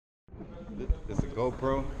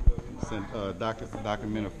GoPro, send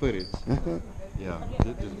documented footage. Yeah,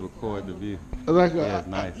 just record the view. D'accord. Yeah, it's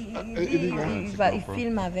nice. Il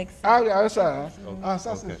filme avec ça. Ah oui, avec ça. Hein? Ah,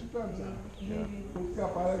 ça c'est super ça. Yeah. Petit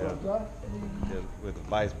appareil comme ça. Yeah, with the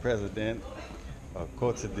Vice President of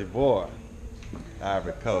Côte d'Ivoire,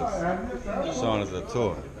 Ivory Coast, showing us a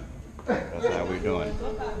tour. That's how we're doing it.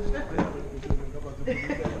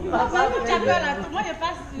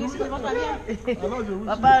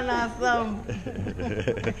 Papa, on est ensemble.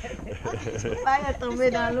 Papa est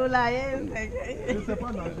tombé dans l'eau là. Je ne sais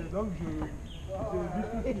pas nager, donc je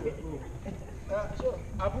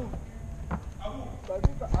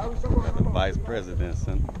The Vice President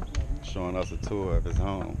showing us a tour of his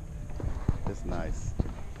home. It's nice.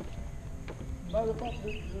 Alors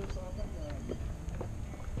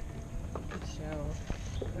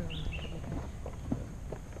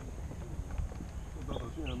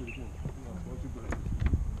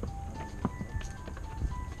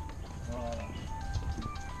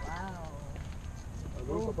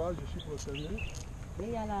papa, je suis procédé. Et il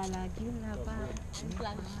y a la lagune là-bas.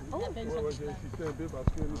 J'ai insisté un peu parce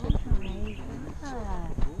que nous sommes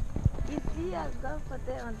Ici, à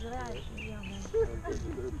Golfe-Côté, on dirait à Chili.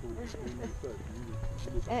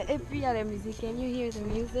 Et puis il y a la musique. Can you hear the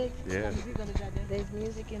music? Yeah. There's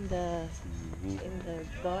music in the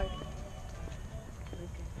garden.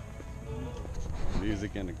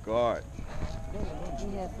 Music in the garden.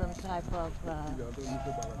 He has some type of.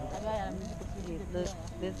 Look,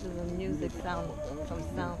 this is a music sound. Some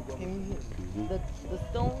sound. Can you hear the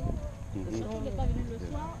stone? The stone.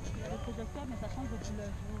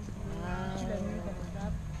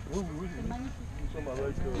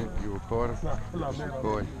 You recording?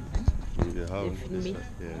 Recording. You hold It's me.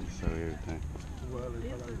 Yeah, show everything.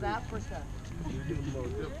 This is Africa.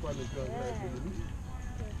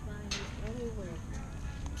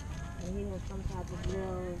 And he has some type of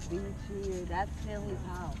little beach here. That's still his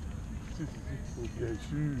house. Bien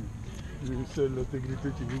sûr, je sais l'intégrité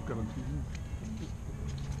qui nous caractérise.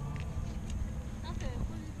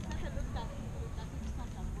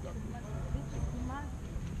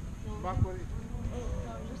 Marcory.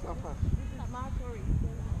 Juste en face. Marcory.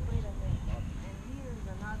 Wait a minute. And here's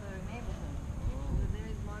another neighborhood. So there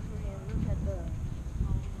is Marcory, and look at the.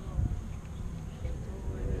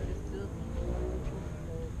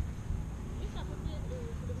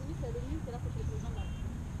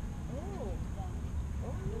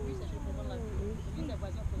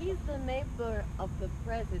 He's the neighbor of the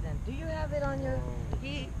president. Do you have it on your?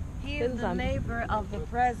 He is the neighbor of the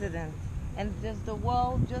president, and there's the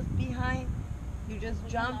wall just behind. You just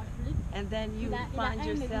jump, and then you find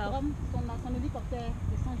yourself.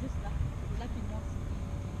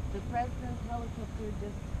 The president's helicopter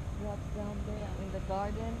just drops down there in the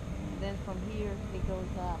garden, and then from here it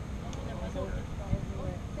goes up. So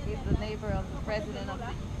everywhere. He's the neighbor of the president of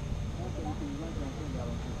the.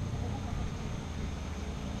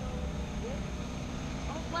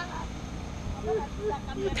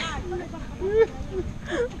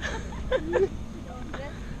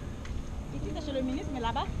 Ici c'est chez le ministre, mais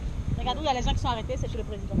là-bas, regardez où il y a les gens qui sont arrêtés, c'est chez le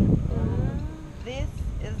président. This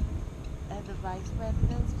is at the vice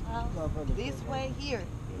president's house. This way here.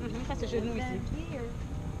 Ça c'est chez nous ici.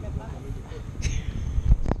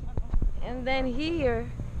 And then here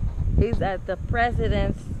is at the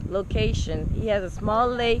president's location. He has a small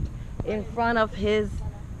lake in front of his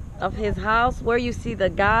house where you see the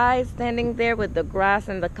guy standing there with the grass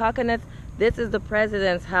and the coconuts. This is the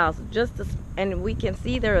president's house. And we can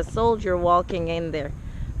see there a soldier walking in there.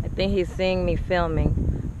 I think he's seeing me filming,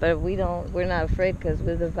 but we're not afraid because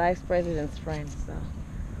we're the vice president's friends, so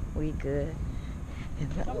we good.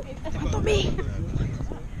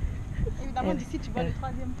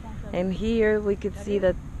 And here we could see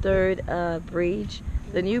the third bridge,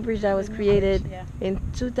 the new bridge that was created in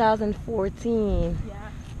 2014.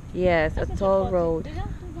 Yes, a toll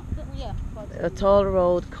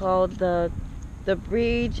road called the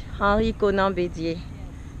bridge Henri Conan Bédier.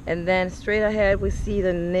 And then straight ahead we see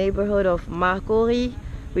the neighborhood of Marcory,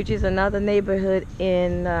 which is another neighborhood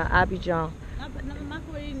in Abidjan.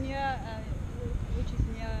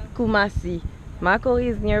 Kumasi. Marcory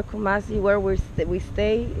is near Kumasi, where we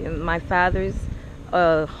stay in my father's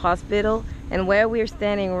hospital, and where we're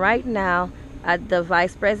standing right now at the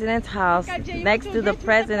vice president's house, next to the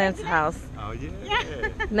president's house. Oh yeah.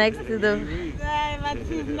 Next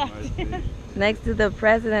to the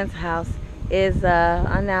president's house is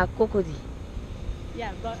Anna Cocody.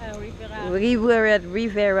 Yeah,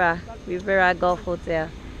 Rivera Golf Hotel.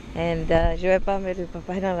 And je vais pas mettre le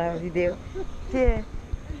papa dans la vidéo. Tiens,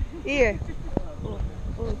 here.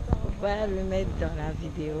 On va le mettre dans la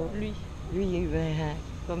vidéo. Lui. Oui, ben,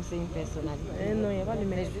 comme c'est une personnalité. Non, il n'y a pas de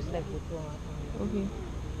Mais mettre. juste les photos. Hein. Ok.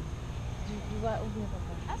 Tu vas ouvrir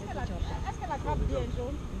papa. Est-ce qu'elle attrape bien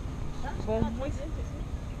jaune? Bon.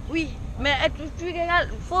 Oui, mais tu regardes,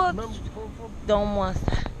 faut... Donne-moi ça.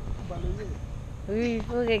 Oui, il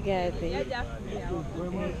faut regarder.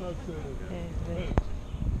 Vraiment, ça, c'est...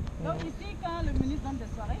 Donc ici, quand le ministre donne des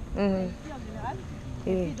soirées, ici en général,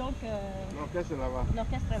 et puis donc l'orchestre est là-bas.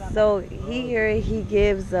 So here he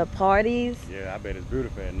gives parties. Yeah, I bet it's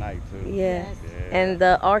beautiful at night too. Yeah. Yeah. And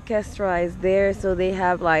the orchestra is there, so they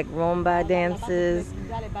have like rumba dances.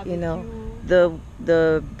 You know,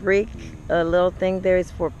 the brick little thing there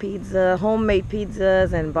is for pizza, homemade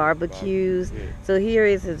pizzas and barbecues. So here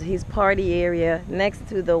is his party area next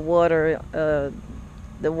to the water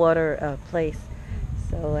place.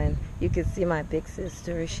 So, and you can see my big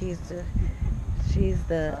sister. She's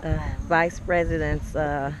the vice president's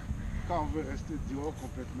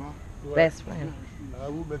best friend.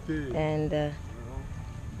 And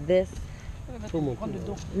this.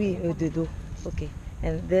 Oui, de dos. Okay.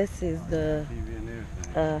 And this is the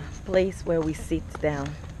place where we sit down.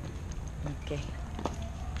 Okay.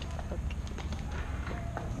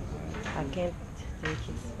 I can't take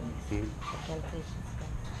his face. I can't take his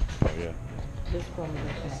face. Oh yeah. Just from the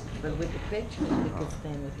back. But with the pictures, we could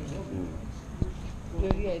stand with him. Je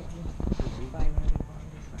lui ai dit.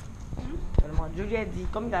 Je lui ai dit,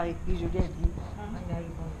 comme il a écrit, je lui ai dit.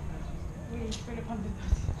 Oui, je peux le prendre de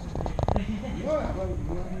temps.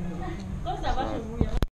 Comme ça va chez vous,